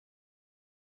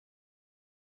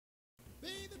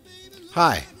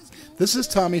Hi, this is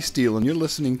Tommy Steele, and you're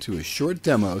listening to a short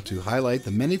demo to highlight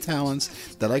the many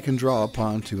talents that I can draw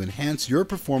upon to enhance your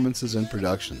performances and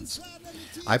productions.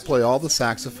 I play all the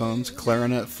saxophones,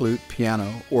 clarinet, flute, piano,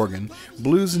 organ,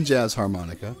 blues and jazz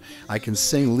harmonica. I can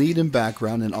sing lead and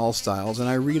background in all styles, and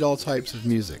I read all types of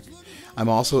music. I'm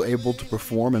also able to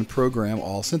perform and program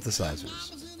all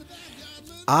synthesizers.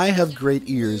 I have great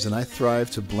ears, and I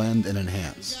thrive to blend and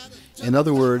enhance. In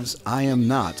other words, I am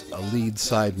not a lead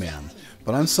sideman,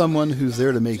 but I'm someone who's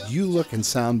there to make you look and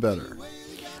sound better.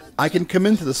 I can come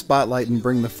into the spotlight and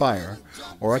bring the fire,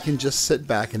 or I can just sit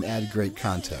back and add great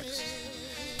context.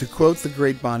 To quote the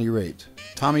great Bonnie Raitt,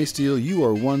 Tommy Steele, you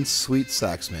are one sweet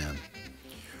sax man.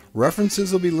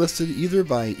 References will be listed either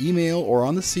by email or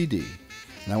on the CD,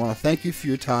 and I want to thank you for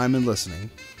your time and listening,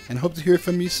 and hope to hear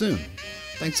from you soon.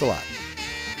 Thanks a lot.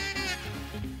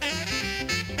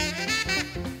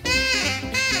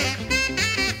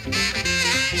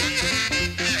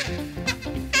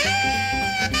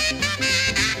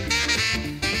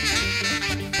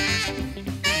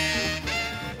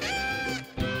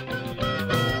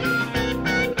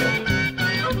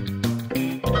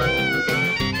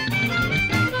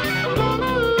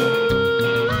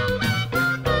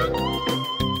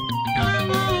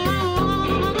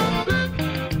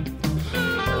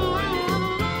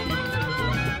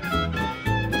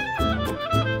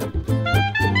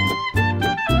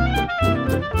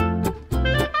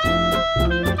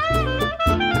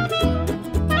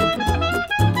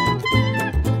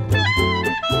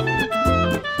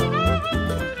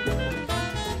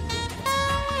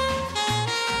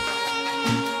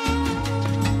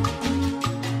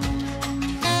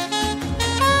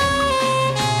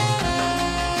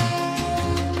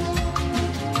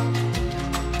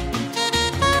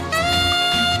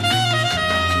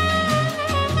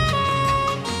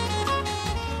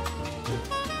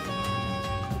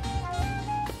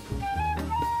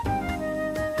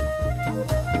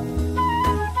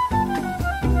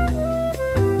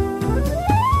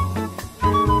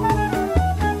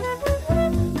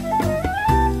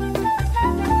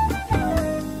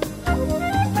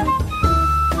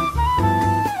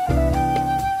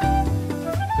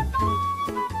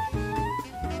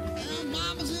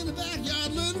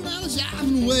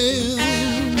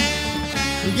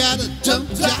 You gotta jump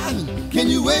jiving. Can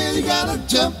you wail? You gotta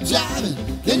jump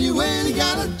jiving. Can you wail? You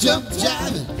gotta jump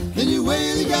jiving. Can you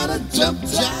wail? You gotta jump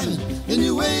jiving. Can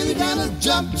you wail? You gotta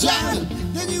jump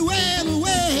jiving. Then you wail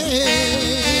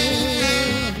away.